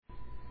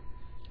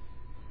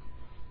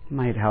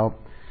Might help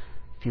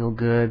feel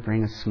good,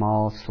 bring a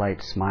small,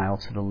 slight smile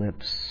to the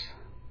lips.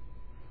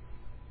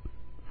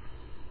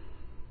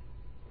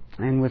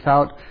 And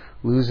without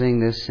losing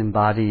this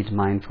embodied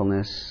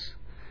mindfulness,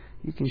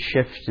 you can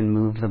shift and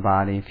move the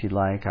body, if you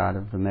like, out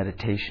of the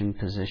meditation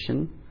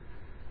position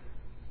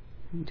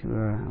into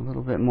a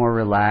little bit more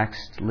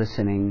relaxed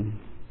listening.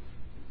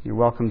 You're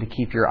welcome to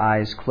keep your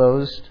eyes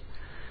closed.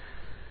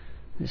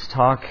 This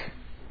talk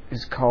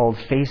is called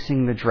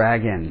Facing the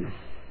Dragon.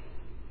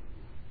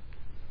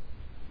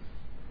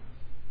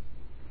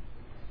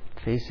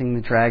 Facing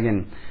the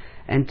Dragon,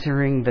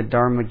 entering the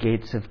Dharma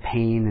gates of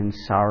pain and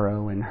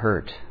sorrow and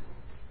hurt.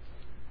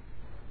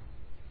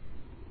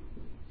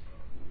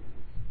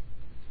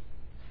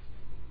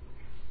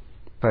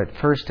 But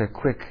first, a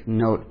quick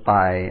note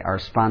by our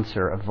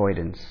sponsor,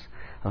 Avoidance.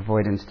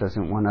 Avoidance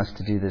doesn't want us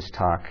to do this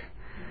talk.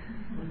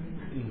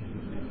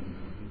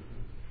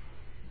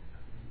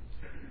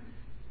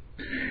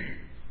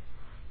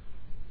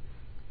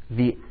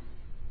 The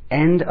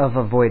end of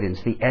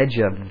avoidance, the edge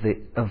of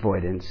the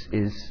avoidance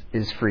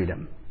is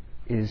freedom,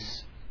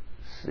 is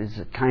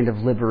a kind of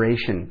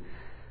liberation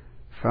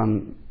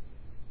from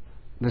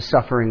the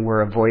suffering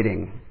we're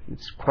avoiding.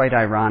 It's quite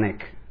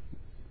ironic.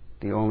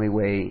 The only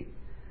way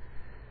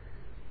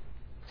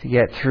to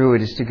get through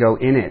it is to go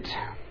in it.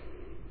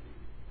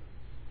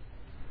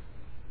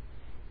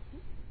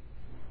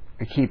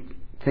 I keep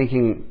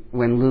thinking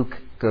when Luke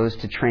goes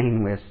to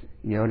train with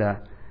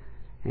Yoda,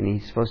 and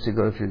he's supposed to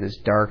go through this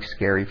dark,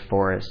 scary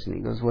forest. And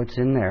he goes, "What's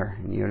in there?"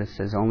 And Yoda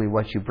says, "Only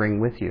what you bring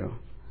with you."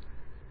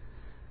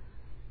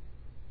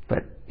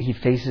 But he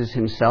faces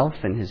himself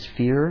and his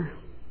fear.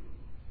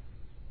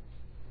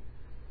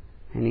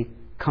 And he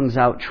comes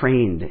out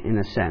trained, in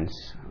a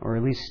sense, or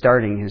at least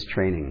starting his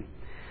training.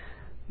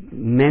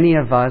 Many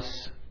of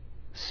us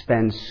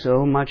spend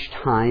so much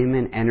time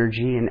and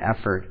energy and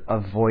effort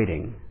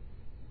avoiding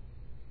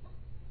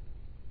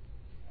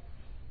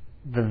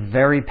the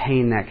very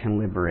pain that can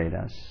liberate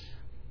us.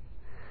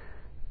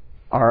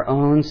 Our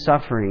own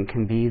suffering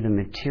can be the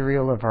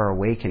material of our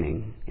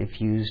awakening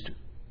if used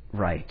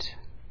right.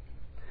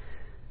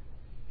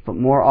 But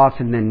more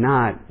often than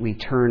not, we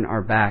turn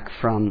our back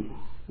from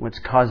what's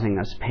causing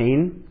us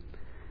pain,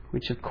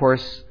 which of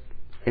course,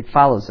 it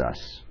follows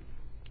us.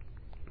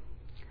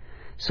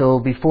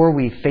 So before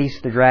we face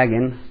the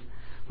dragon,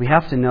 we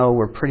have to know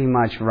we're pretty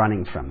much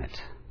running from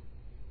it.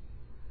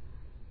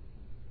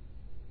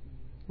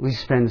 We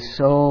spend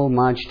so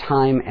much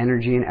time,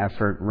 energy, and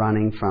effort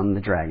running from the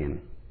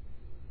dragon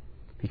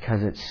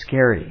because it's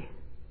scary.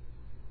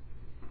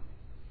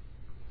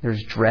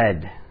 There's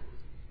dread.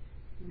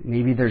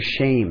 Maybe there's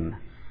shame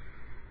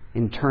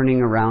in turning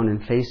around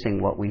and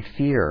facing what we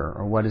fear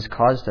or what has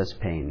caused us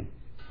pain,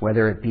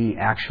 whether it be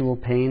actual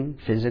pain,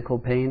 physical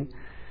pain,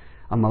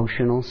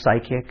 emotional,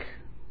 psychic,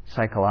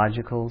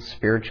 psychological,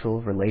 spiritual,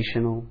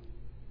 relational.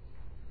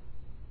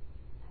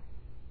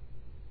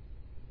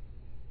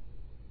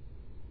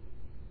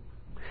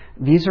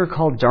 These are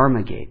called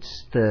Dharma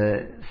gates.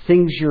 The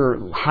things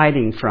you're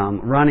hiding from,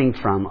 running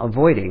from,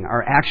 avoiding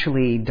are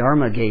actually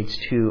Dharma gates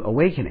to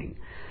awakening.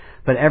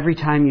 But every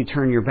time you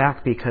turn your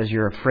back because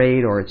you're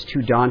afraid or it's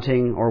too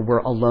daunting or we're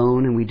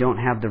alone and we don't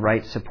have the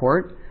right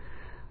support,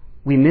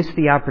 we miss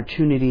the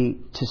opportunity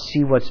to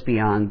see what's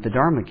beyond the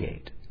Dharma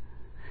gate.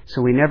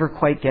 So we never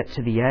quite get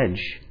to the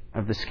edge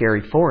of the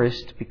scary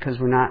forest because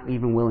we're not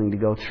even willing to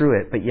go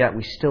through it, but yet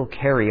we still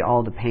carry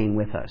all the pain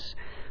with us.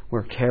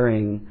 We're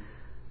carrying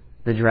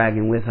the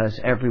dragon with us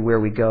everywhere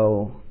we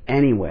go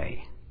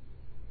anyway.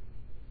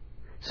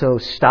 So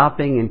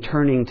stopping and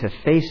turning to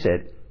face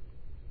it,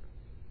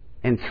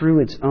 and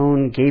through its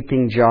own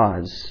gaping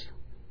jaws,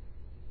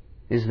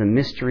 is the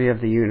mystery of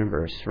the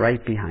universe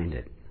right behind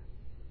it.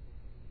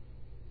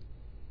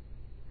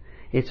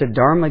 It's a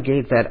Dharma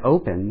gate that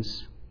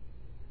opens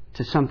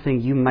to something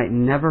you might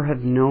never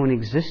have known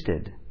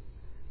existed,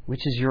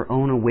 which is your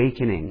own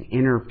awakening,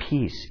 inner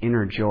peace,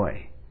 inner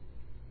joy.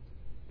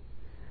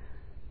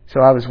 So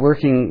I was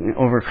working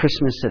over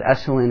Christmas at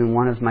Esalen, and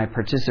one of my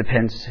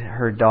participants,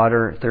 her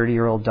daughter,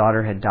 30-year-old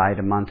daughter, had died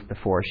a month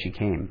before she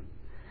came.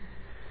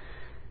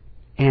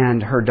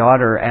 And her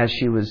daughter, as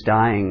she was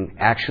dying,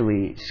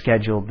 actually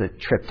scheduled the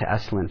trip to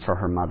Esalen for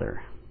her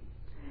mother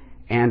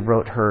and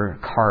wrote her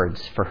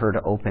cards for her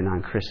to open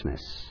on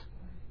Christmas.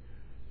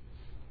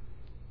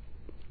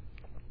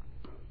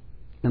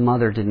 The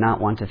mother did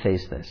not want to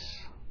face this.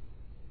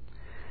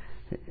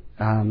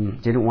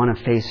 Didn't want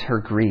to face her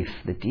grief,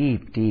 the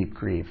deep, deep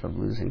grief of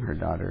losing her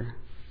daughter.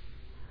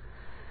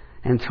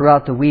 And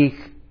throughout the week,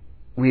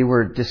 we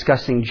were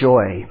discussing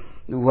joy,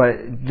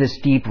 this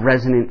deep,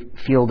 resonant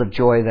field of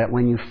joy that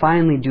when you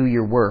finally do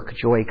your work,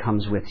 joy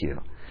comes with you.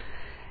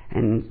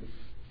 And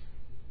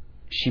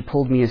she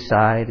pulled me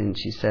aside and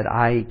she said,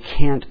 "I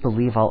can't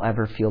believe I'll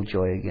ever feel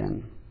joy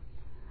again."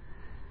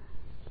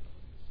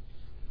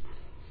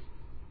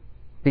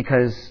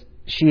 Because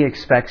she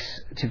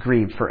expects to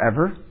grieve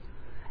forever,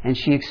 and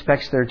she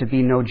expects there to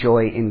be no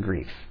joy in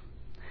grief.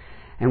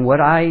 And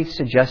what I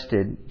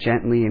suggested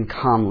gently and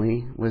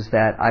calmly was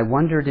that I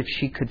wondered if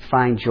she could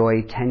find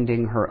joy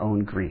tending her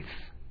own grief.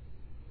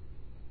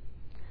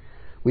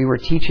 We were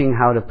teaching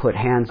how to put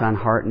hands on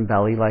heart and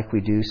belly like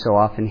we do so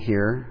often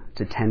here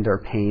to tend our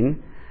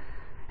pain.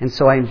 And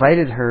so I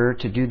invited her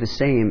to do the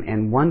same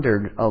and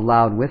wondered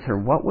aloud with her,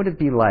 what would it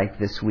be like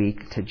this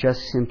week to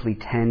just simply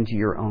tend to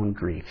your own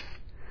grief?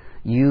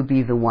 You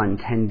be the one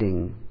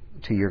tending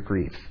to your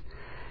grief.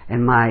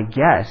 And my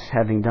guess,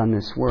 having done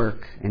this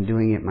work and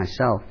doing it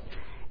myself,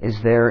 is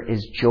there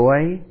is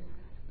joy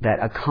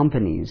that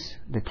accompanies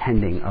the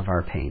tending of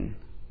our pain.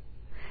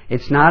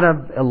 It's not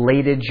an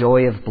elated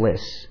joy of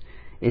bliss.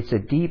 It's a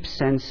deep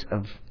sense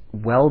of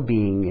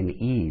well-being and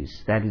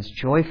ease that is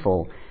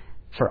joyful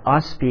for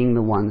us being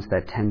the ones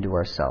that tend to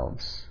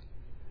ourselves.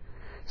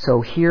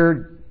 So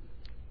here,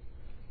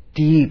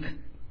 deep,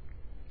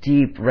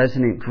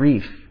 resonant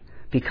grief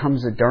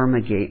becomes a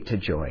Dharma gate to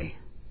joy.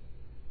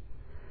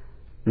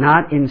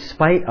 Not in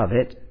spite of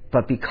it,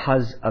 but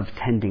because of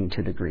tending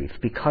to the grief.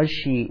 Because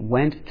she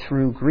went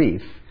through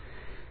grief,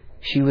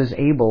 she was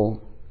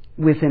able,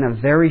 within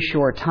a very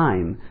short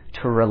time,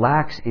 to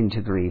relax into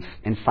grief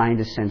and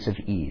find a sense of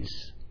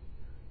ease.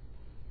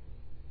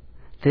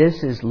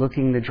 This is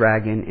looking the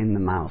dragon in the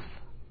mouth.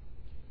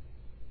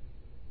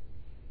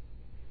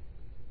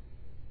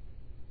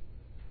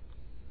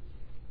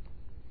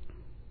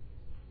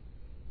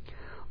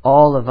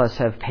 All of us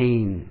have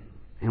pain,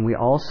 and we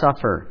all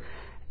suffer.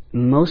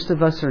 Most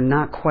of us are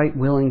not quite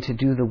willing to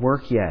do the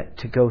work yet,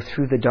 to go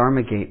through the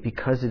Dharma gate,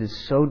 because it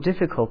is so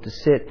difficult to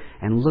sit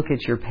and look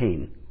at your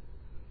pain.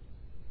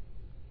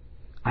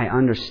 I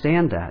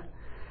understand that.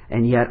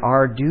 And yet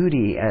our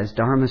duty as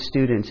Dharma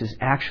students is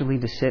actually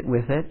to sit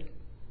with it,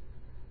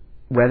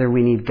 whether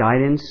we need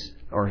guidance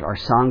or our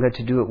Sangha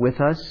to do it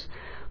with us.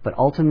 But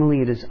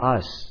ultimately it is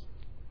us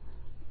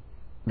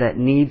that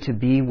need to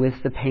be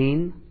with the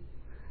pain,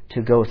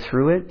 to go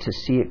through it, to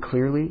see it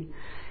clearly.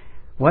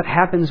 What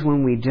happens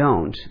when we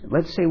don't?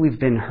 Let's say we've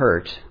been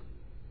hurt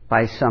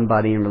by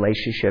somebody in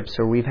relationships,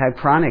 or we've had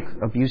chronic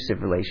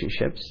abusive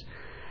relationships,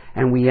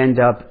 and we end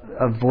up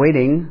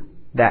avoiding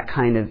that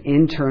kind of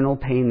internal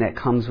pain that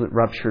comes with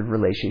ruptured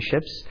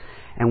relationships,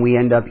 and we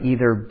end up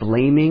either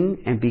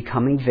blaming and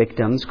becoming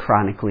victims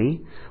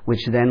chronically,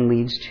 which then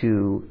leads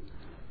to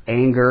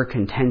anger,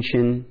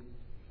 contention,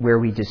 where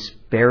we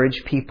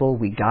disparage people,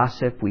 we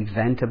gossip, we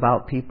vent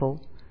about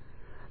people.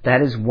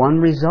 That is one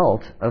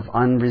result of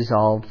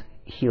unresolved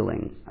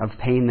healing, of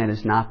pain that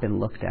has not been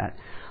looked at.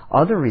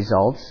 Other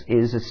results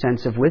is a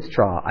sense of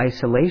withdrawal,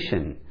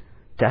 isolation,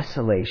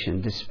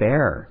 desolation,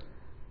 despair,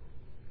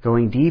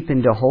 going deep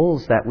into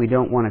holes that we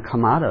don't want to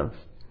come out of.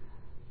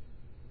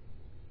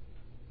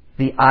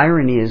 The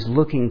irony is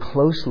looking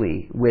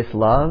closely with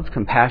love,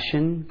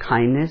 compassion,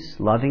 kindness,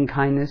 loving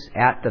kindness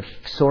at the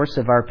source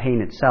of our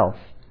pain itself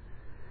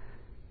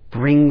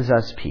brings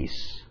us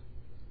peace.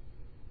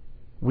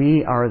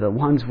 We are the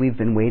ones we've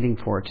been waiting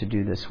for to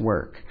do this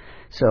work.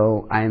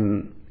 So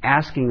I'm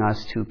asking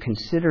us to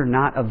consider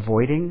not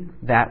avoiding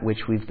that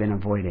which we've been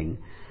avoiding.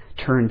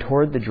 Turn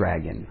toward the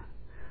dragon.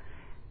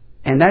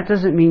 And that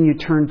doesn't mean you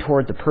turn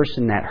toward the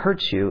person that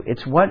hurts you.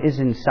 It's what is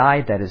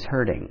inside that is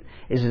hurting.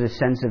 Is it a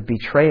sense of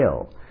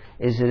betrayal?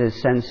 Is it a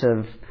sense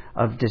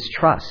of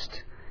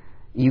distrust?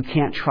 You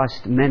can't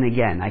trust men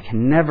again. I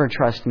can never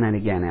trust men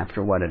again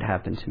after what had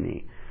happened to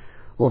me.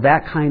 Well,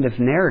 that kind of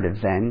narrative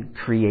then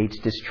creates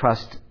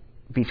distrust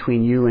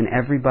between you and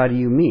everybody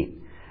you meet.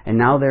 And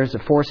now there's a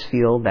force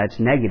field that's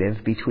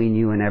negative between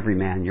you and every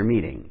man you're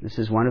meeting. This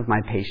is one of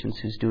my patients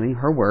who's doing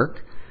her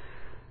work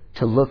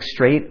to look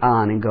straight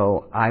on and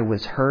go, I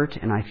was hurt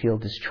and I feel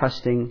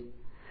distrusting.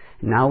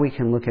 Now we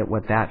can look at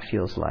what that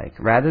feels like.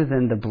 Rather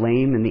than the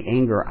blame and the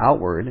anger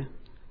outward,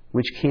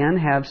 which can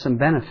have some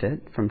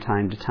benefit from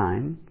time to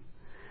time,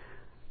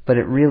 but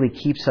it really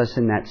keeps us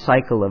in that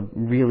cycle of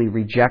really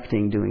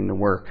rejecting doing the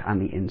work on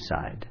the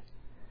inside,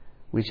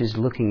 which is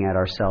looking at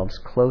ourselves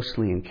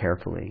closely and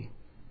carefully,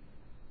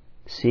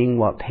 seeing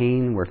what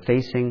pain we're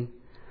facing,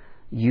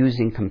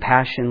 using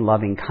compassion,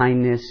 loving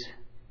kindness,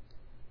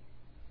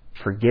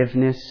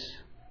 forgiveness,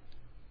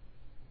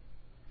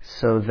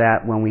 so that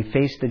when we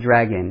face the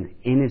dragon,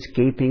 in its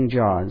gaping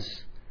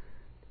jaws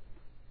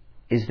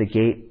is the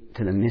gate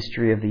to the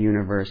mystery of the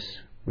universe,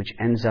 which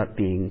ends up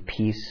being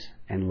peace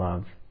and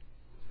love.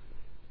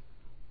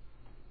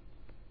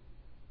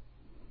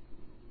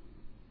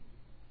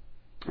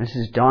 This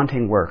is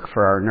daunting work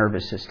for our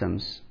nervous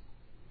systems.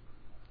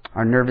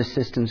 Our nervous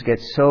systems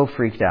get so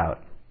freaked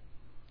out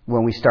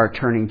when we start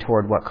turning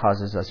toward what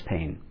causes us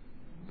pain.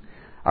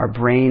 Our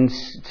brains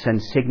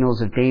send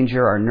signals of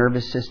danger. Our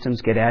nervous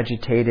systems get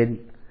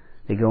agitated.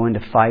 They go into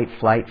fight,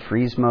 flight,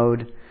 freeze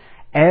mode.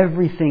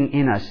 Everything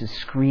in us is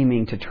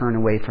screaming to turn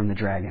away from the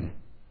dragon.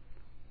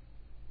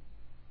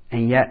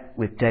 And yet,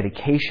 with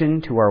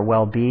dedication to our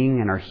well-being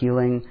and our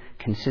healing,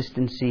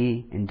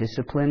 consistency and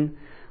discipline,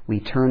 we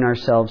turn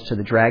ourselves to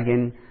the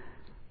dragon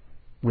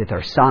with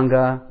our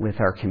Sangha, with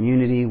our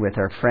community, with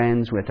our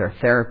friends, with our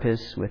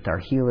therapists, with our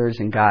healers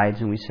and guides,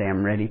 and we say,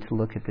 I'm ready to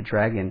look at the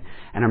dragon,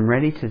 and I'm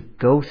ready to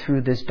go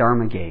through this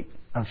Dharma gate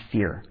of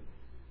fear.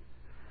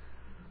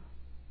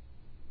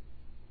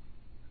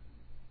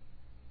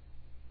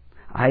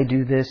 I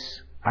do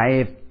this. I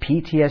have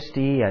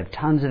PTSD. I have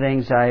tons of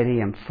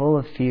anxiety. I'm full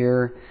of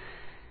fear.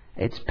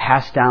 It's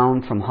passed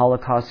down from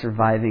Holocaust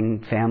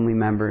surviving family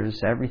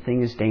members.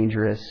 Everything is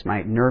dangerous.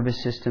 My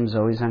nervous system's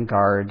always on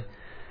guard.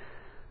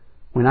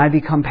 When I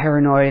become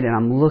paranoid and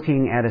I'm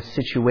looking at a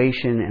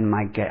situation and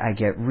I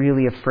get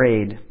really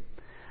afraid,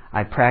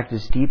 I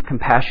practice deep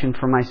compassion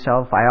for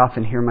myself. I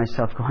often hear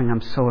myself going,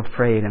 I'm so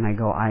afraid. And I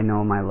go, I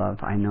know, my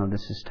love. I know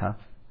this is tough.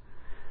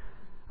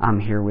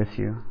 I'm here with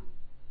you.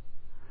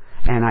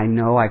 And I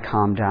know I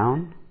calm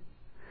down.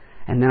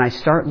 And then I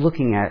start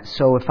looking at,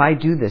 so if I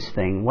do this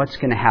thing, what's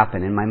going to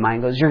happen? And my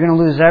mind goes, you're going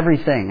to lose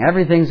everything.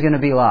 Everything's going to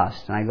be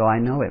lost. And I go, I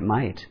know it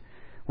might.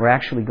 We're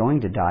actually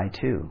going to die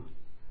too.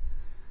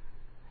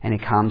 And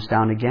it calms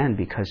down again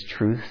because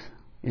truth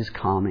is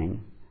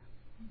calming.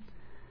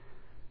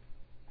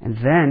 And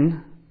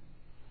then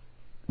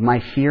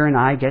my fear and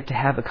I get to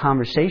have a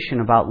conversation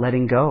about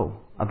letting go,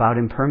 about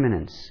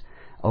impermanence.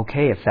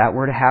 Okay, if that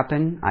were to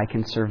happen, I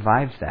can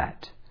survive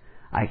that.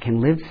 I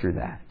can live through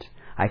that.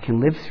 I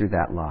can live through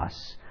that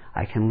loss.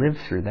 I can live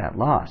through that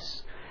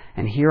loss.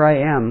 And here I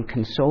am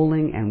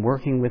consoling and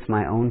working with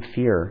my own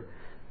fear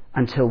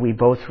until we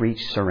both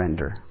reach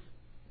surrender.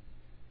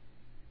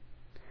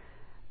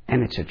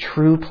 And it's a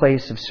true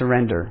place of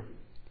surrender.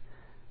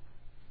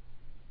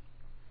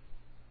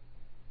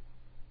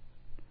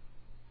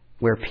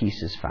 Where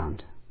peace is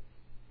found.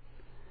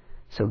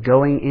 So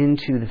going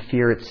into the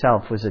fear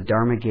itself was a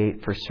Dharma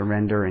gate for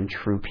surrender and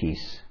true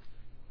peace.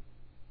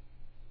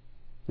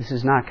 This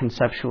is not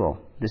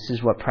conceptual. This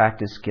is what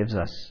practice gives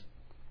us.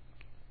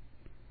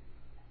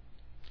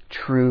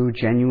 True,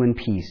 genuine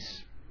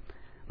peace.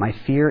 My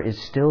fear is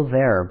still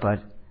there,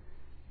 but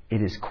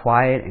it is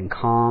quiet and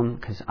calm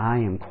because I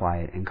am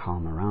quiet and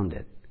calm around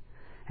it.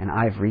 And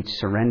I've reached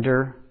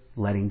surrender,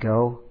 letting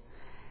go,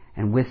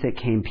 and with it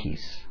came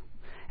peace.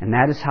 And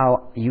that is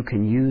how you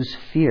can use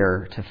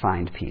fear to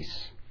find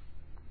peace.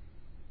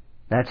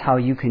 That's how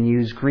you can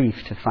use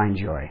grief to find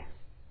joy.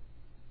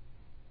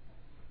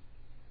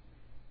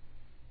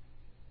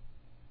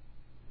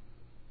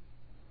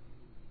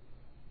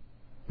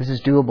 This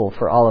is doable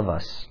for all of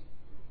us.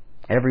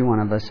 Every one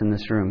of us in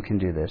this room can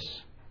do this.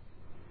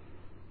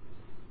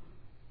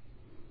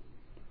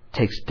 It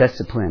takes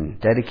discipline,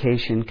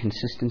 dedication,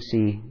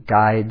 consistency,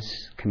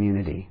 guides,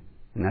 community.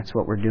 And that's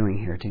what we're doing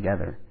here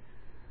together.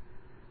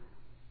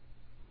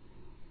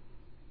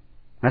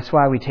 That's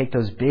why we take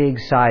those big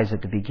sighs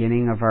at the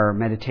beginning of our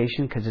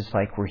meditation, because it's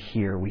like we're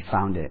here, we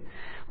found it.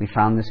 We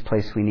found this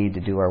place we need to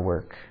do our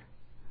work.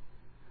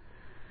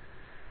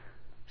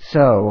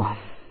 So,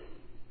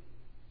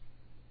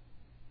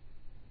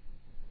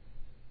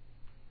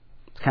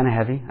 it's kind of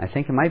heavy. I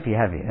think it might be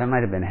heavy. That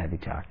might have been a heavy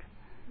talk.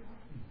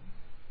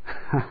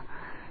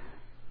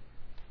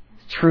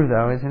 It's true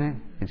though, isn't it?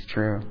 It's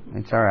true.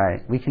 It's all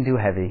right. We can do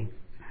heavy.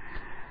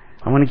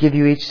 I want to give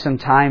you each some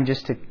time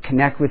just to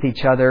connect with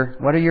each other.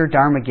 What are your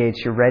Dharma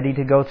gates you're ready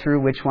to go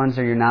through? Which ones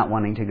are you not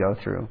wanting to go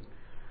through?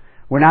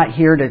 We're not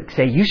here to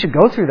say, you should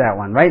go through that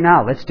one right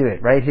now. Let's do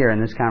it right here in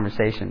this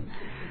conversation.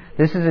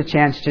 This is a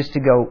chance just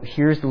to go,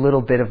 here's a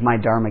little bit of my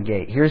Dharma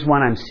gate. Here's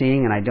one I'm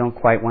seeing and I don't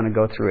quite want to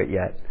go through it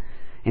yet.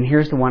 And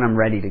here's the one I'm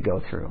ready to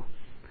go through.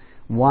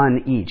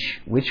 One each.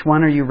 Which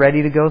one are you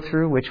ready to go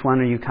through? Which one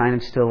are you kind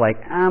of still like,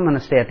 I'm going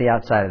to stay at the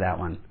outside of that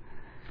one?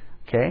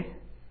 Okay?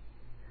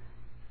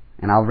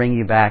 And I'll bring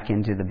you back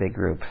into the big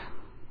group.